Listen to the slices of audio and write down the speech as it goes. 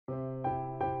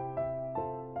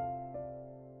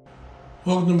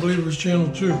Welcome to Believers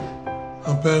Channel 2.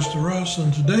 I'm Pastor Russ,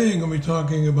 and today I'm going to be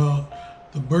talking about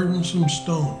the burdensome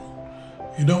stone.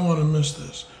 You don't want to miss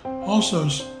this. Also,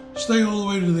 stay all the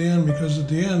way to the end, because at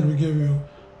the end we give you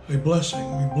a blessing.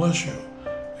 We bless you.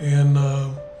 And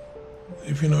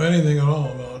if you know anything at all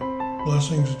about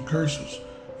blessings and curses,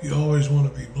 you always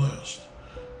want to be blessed.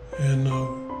 And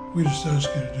we just ask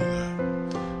you to do that.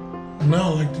 And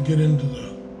now I'd like to get into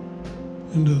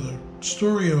the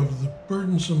story of the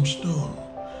burdensome stone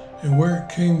and where it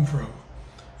came from.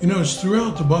 You know, it's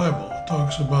throughout the Bible. It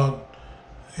talks about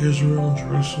Israel and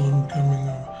Jerusalem becoming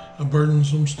a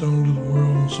burdensome stone to the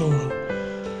world and so on.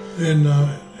 And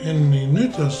in the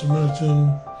New Testament, it's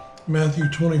in Matthew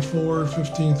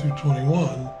 24:15 through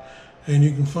 21, and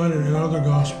you can find it in other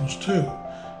Gospels too.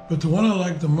 But the one I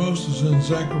like the most is in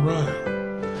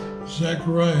Zechariah.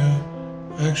 Zechariah,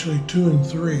 actually 2 and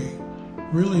 3,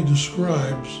 really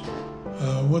describes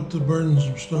what the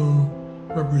burdensome stone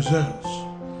represents.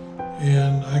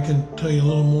 And I can tell you a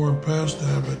little more past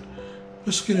that, but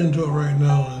let's get into it right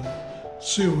now and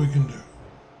see what we can do.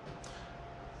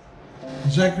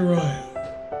 Zechariah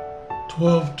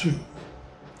 12:2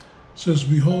 says,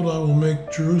 "Behold, I will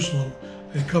make Jerusalem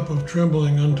a cup of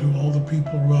trembling unto all the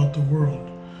people about the world,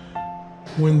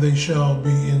 when they shall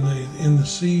be in the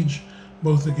siege,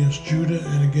 both against Judah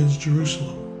and against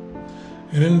Jerusalem.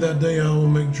 And in that day I will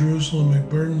make Jerusalem a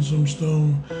burdensome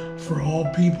stone for all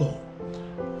people.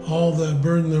 All that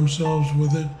burden themselves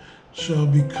with it shall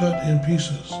be cut in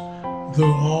pieces,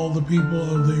 though all the people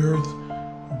of the earth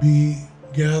be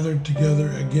gathered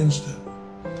together against it."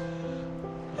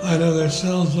 I know that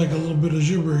sounds like a little bit of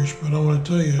gibberish, but I want to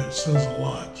tell you it says a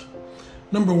lot.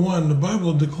 Number one, the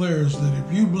Bible declares that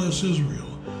if you bless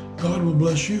Israel, God will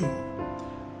bless you.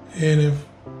 And if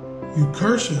you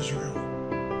curse Israel,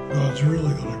 God's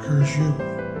really going to curse you.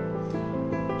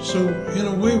 So in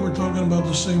a way, we're talking about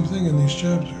the same thing in these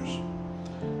chapters.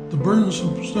 The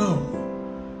burdensome stone.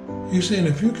 He's saying,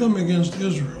 if you come against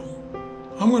Israel,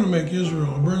 I'm going to make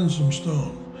Israel a burdensome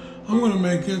stone. I'm going to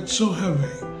make it so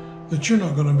heavy that you're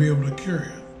not going to be able to carry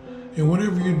it. And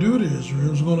whatever you do to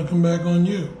Israel is going to come back on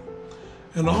you.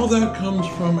 And all that comes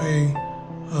from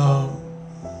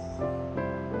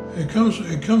it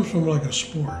comes from like a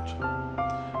sport.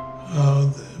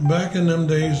 Back in them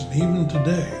days, and even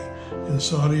today, in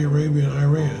Saudi Arabia and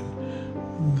Iran,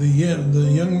 the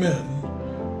young men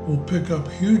will pick up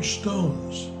huge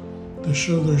stones to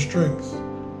show their strength,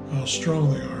 how strong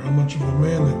they are, how much of a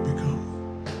man they've become.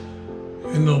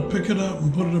 And they'll pick it up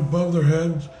and put it above their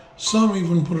heads. Some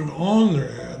even put it on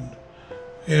their head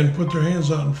and put their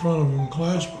hands out in front of them and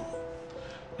clasp them.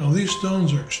 Now these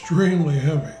stones are extremely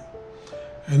heavy.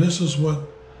 And this is what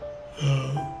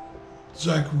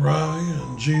Zechariah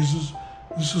and Jesus,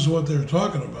 this is what they're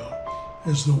talking about.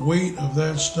 It's the weight of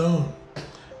that stone.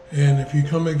 And if you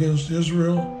come against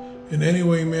Israel in any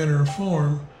way, manner, or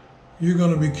form, you're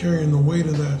going to be carrying the weight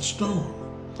of that stone.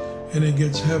 And it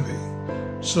gets heavy.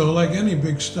 So like any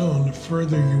big stone, the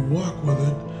further you walk with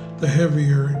it, the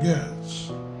heavier it gets.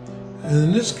 And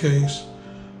in this case,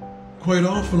 quite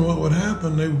often what would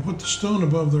happen, they would put the stone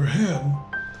above their head,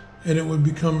 and it would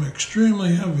become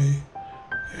extremely heavy,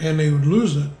 and they would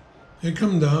lose it. They'd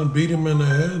come down, beat them in the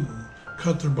head, and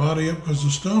cut their body up, because the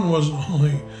stone wasn't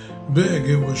only big,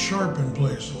 it was sharp in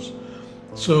places.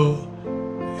 So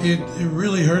it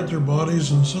really hurt their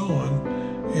bodies and so on.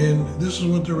 And this is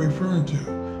what they're referring to.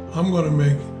 I'm going to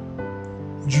make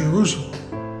Jerusalem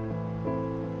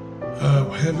a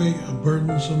heavy, a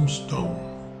burdensome stone.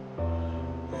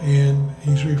 And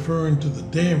he's referring to the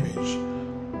damage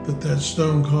that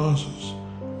stone causes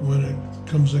when it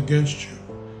comes against you,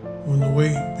 when the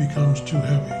weight becomes too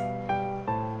heavy.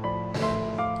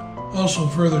 Also,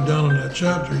 further down in that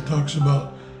chapter, he talks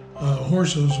about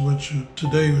horses, which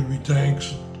today would be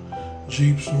tanks, and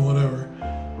jeeps, and whatever,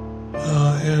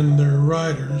 and their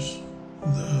riders,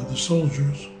 the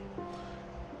soldiers,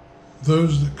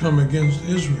 those that come against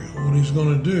Israel. What he's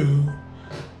going to do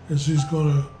is he's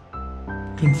going to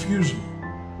confuse them.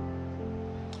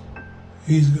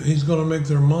 He's going to make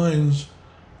their minds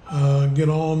get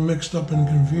all mixed up and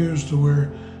confused to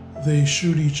where they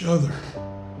shoot each other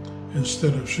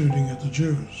instead of shooting at the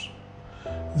Jews.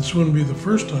 This wouldn't be the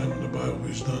first time in the Bible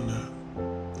he's done that.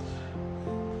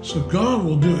 So God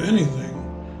will do anything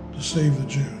to save the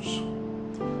Jews.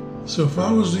 So if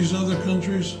I was these other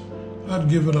countries, I'd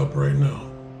give it up right now.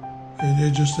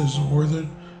 It just isn't worth it.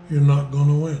 You're not going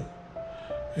to win.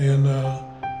 And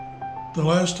the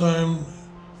last time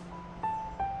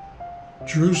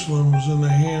Jerusalem was in the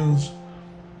hands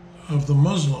of the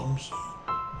Muslims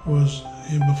was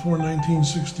before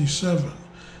 1967.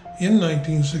 in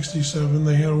 1967,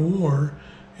 they had a war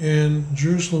and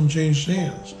Jerusalem changed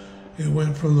hands. It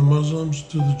went from the Muslims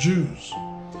to the Jews.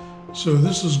 So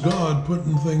this is God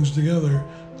putting things together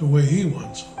the way he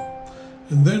wants them.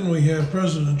 And then we have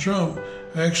President Trump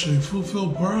actually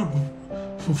fulfill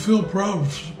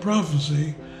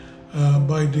prophecy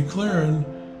by declaring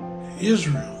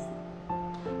Israel,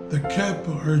 the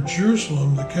capital, or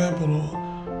Jerusalem, the capital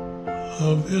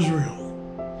of Israel.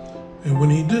 And when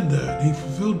he did that, he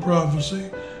fulfilled prophecy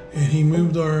and he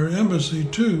moved our embassy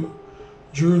to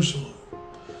Jerusalem.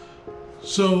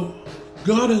 So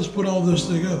God has put all this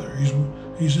together.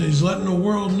 He's letting the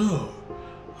world know,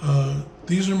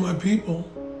 these are my people,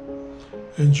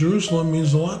 and Jerusalem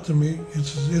means a lot to me.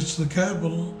 It's the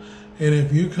capital, and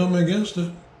if you come against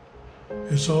it,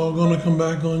 it's all going to come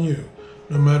back on you.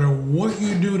 No matter what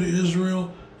you do to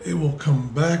Israel, it will come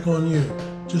back on you,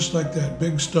 just like that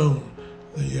big stone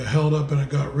that you held up and it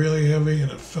got really heavy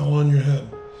and it fell on your head.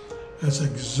 That's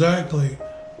exactly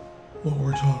what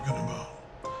we're talking about.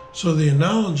 So the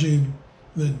analogy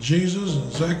that Jesus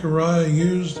and Zechariah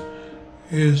used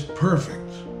is perfect,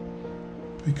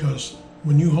 because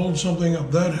when you hold something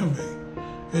up that heavy,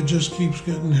 it just keeps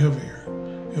getting heavier.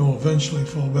 It will eventually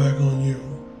fall back on you.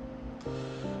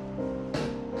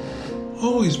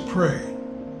 Always pray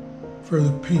for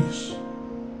the peace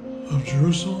of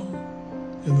Jerusalem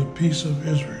and the peace of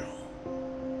Israel.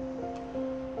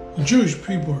 The Jewish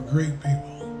people are great people.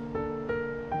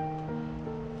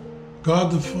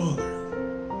 God the Father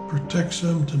protects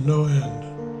them to no end.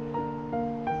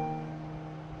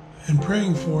 And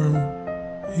praying for him,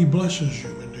 he blesses you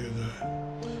and do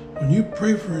that. When you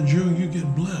pray for a Jew, you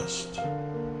get blessed.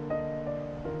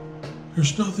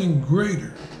 There's nothing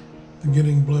greater than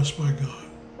getting blessed by God.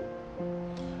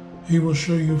 He will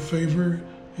show you favor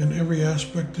in every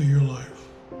aspect of your life.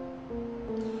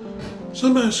 So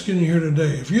I'm asking you here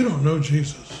today, if you don't know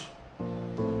Jesus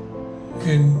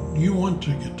and you want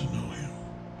to get to know him,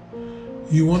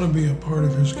 you want to be a part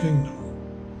of his kingdom,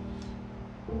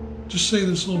 just say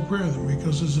this little prayer then,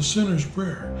 because it's a sinner's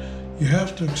prayer. You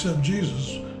have to accept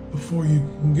Jesus before you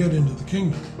can get into the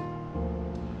kingdom.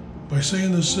 By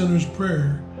saying this sinner's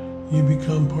prayer, you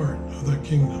become part of that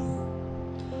kingdom.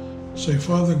 Say,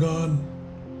 Father God,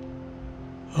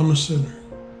 I'm a sinner.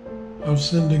 I've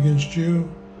sinned against you.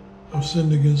 I've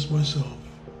sinned against myself.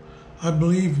 I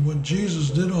believe what Jesus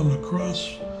did on the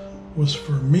cross was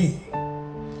for me,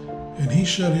 and he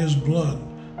shed his blood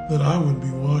that I would be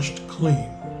washed clean.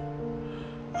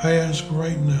 I ask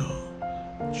right now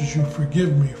that you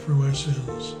forgive me for my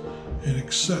sins and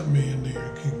accept me into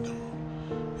your kingdom.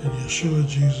 In Yeshua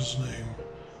Jesus' name,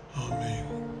 amen.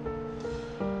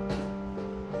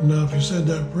 Now, if you said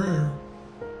that prayer,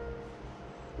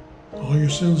 all your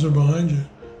sins are behind you.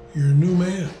 You're a new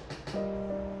man.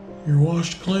 You're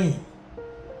washed clean.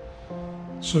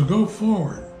 So go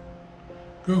forward.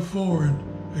 Go forward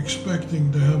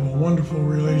expecting to have a wonderful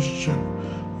relationship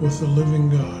with the living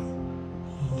God,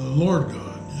 the Lord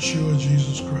God, Yeshua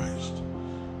Jesus Christ.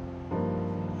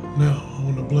 Now, I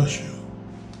want to bless you.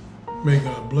 May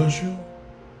God bless you.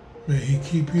 May he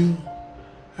keep you.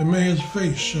 And may his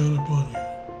face shine upon you.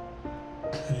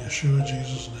 In Yeshua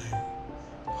Jesus' name.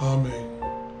 Amen.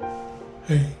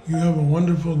 Hey, you have a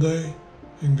wonderful day,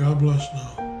 and God bless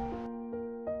now.